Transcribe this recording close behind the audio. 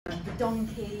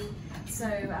donkey. So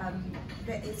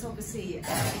it's obviously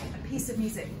a piece of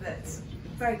music that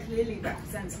very clearly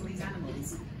represents all these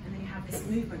animals. And then you have this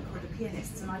movement called the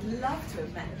pianists, and I'd love to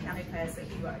have met the piano players that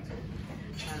he worked with.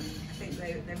 I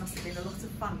think they must have been a lot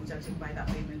of fun judging by that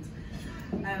movement.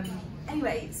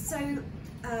 Anyway, so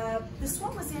the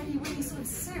Swan was the only really sort of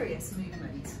serious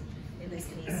movement in this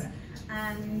piece,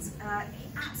 and he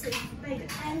absolutely forbade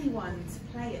anyone to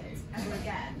play it ever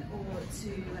again or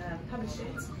to publish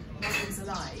it while he was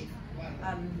alive.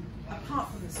 Apart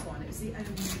from the Swan, it was the only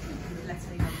movement he would let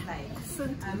anyone play.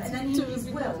 And then in his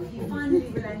will, he finally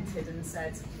relented and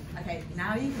said, okay,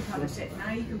 now you can publish it,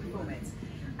 now you can perform it.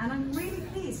 And I'm really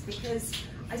pleased because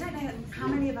I don't know how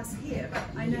many of us are here, but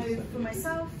I know for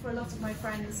myself, for a lot of my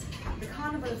friends, the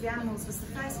Carnival of the Animals was the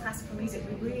first classical music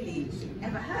we really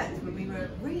ever heard when we were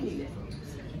really little.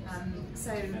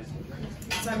 So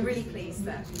I'm really pleased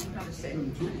that we published it.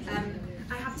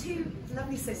 I have two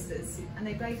lovely sisters, and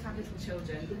they both have little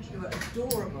children who are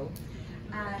adorable.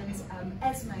 And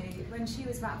Esmae, when she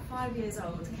was about 5 years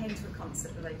old, came to a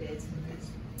concert that I did,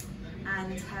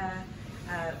 and her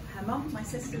mum, my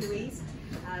sister Louise,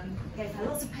 gave her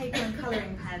lots of paper and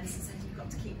colouring pens and said, you've got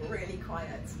to keep really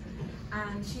quiet.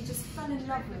 And she just fell in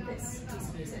love with this piece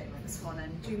of music, the Swan,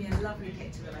 and drew me a lovely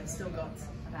picture that I've still got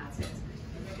about it.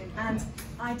 And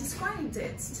I described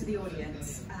it to the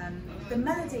audience. The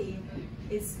melody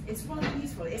is rather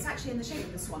beautiful. It's actually in the shape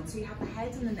of the swan, so you have the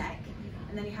head and the neck,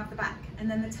 and then you have the back, and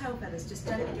then the tail feathers just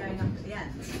gently going up at the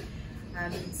end.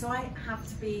 So I have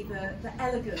to be the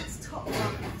elegant top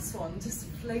half of the swan, just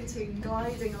floating,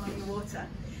 gliding along the water.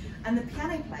 And the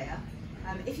piano player,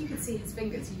 if you could see his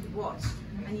fingers, you could watch,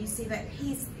 and you see that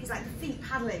he's like the feet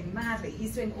paddling madly.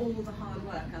 He's doing all the hard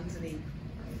work underneath.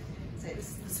 So this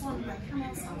is the Swan by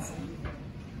Camille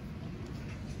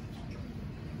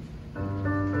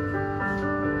Saint-Saëns.